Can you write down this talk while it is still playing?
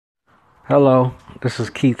Hello, this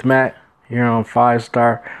is Keith Mack here on 5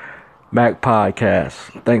 Star Mac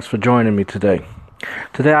Podcast. Thanks for joining me today.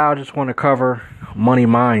 Today I just want to cover money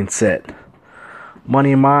mindset.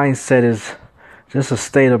 Money mindset is just a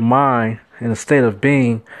state of mind and a state of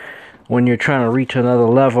being when you're trying to reach another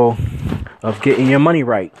level of getting your money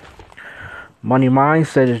right. Money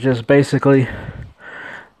mindset is just basically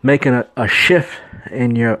making a shift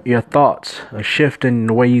in your thoughts, a shift in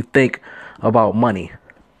the way you think about money.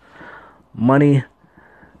 Money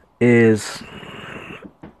is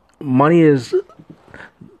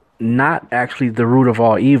not actually the root of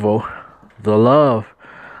all evil. The love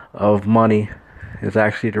of money is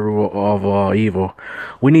actually the root of all evil.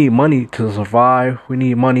 We need money to survive. We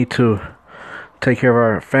need money to take care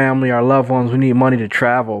of our family, our loved ones. We need money to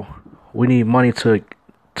travel. We need money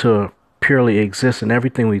to purely exist in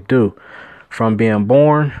everything we do, from being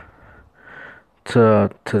born to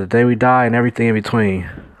the day we die and everything in between.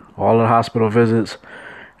 All the hospital visits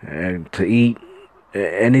and to eat,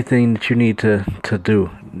 anything that you need to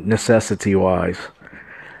do, necessity wise.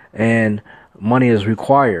 And money is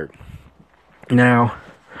required. Now,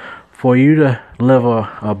 for you to live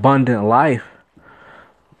a abundant life,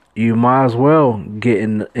 you might as well get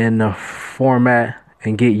in the format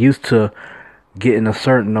and get used to getting a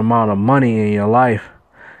certain amount of money in your life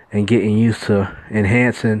and getting used to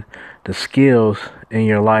enhancing the skills in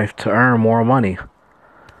your life to earn more money.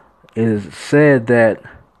 It is said that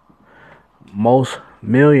most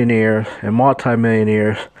millionaires and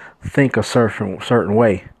multimillionaires think a certain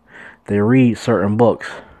way. They read certain books.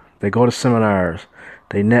 They go to seminars.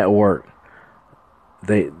 They network.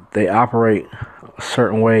 They operate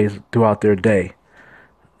certain ways throughout their day.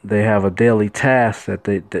 They have a daily task that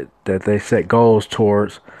they set goals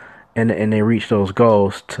towards, and they reach those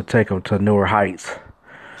goals to take them to newer heights.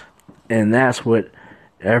 And that's what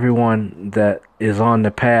everyone that is on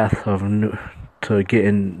the path to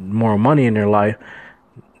getting more money in their life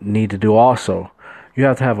need to do also. You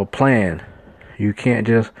have to have a plan. You can't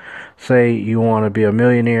just say you want to be a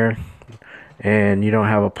millionaire and you don't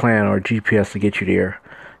have a plan or a GPS to get you there.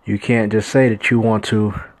 You can't just say that you want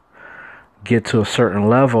to get to a certain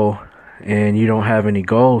level and you don't have any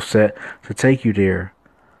goals set to take you there.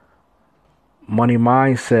 Money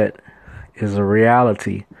mindset is a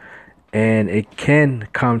reality. And it can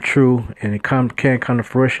come true, and it can come to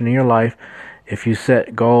fruition in your life if you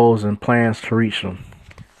set goals and plans to reach them.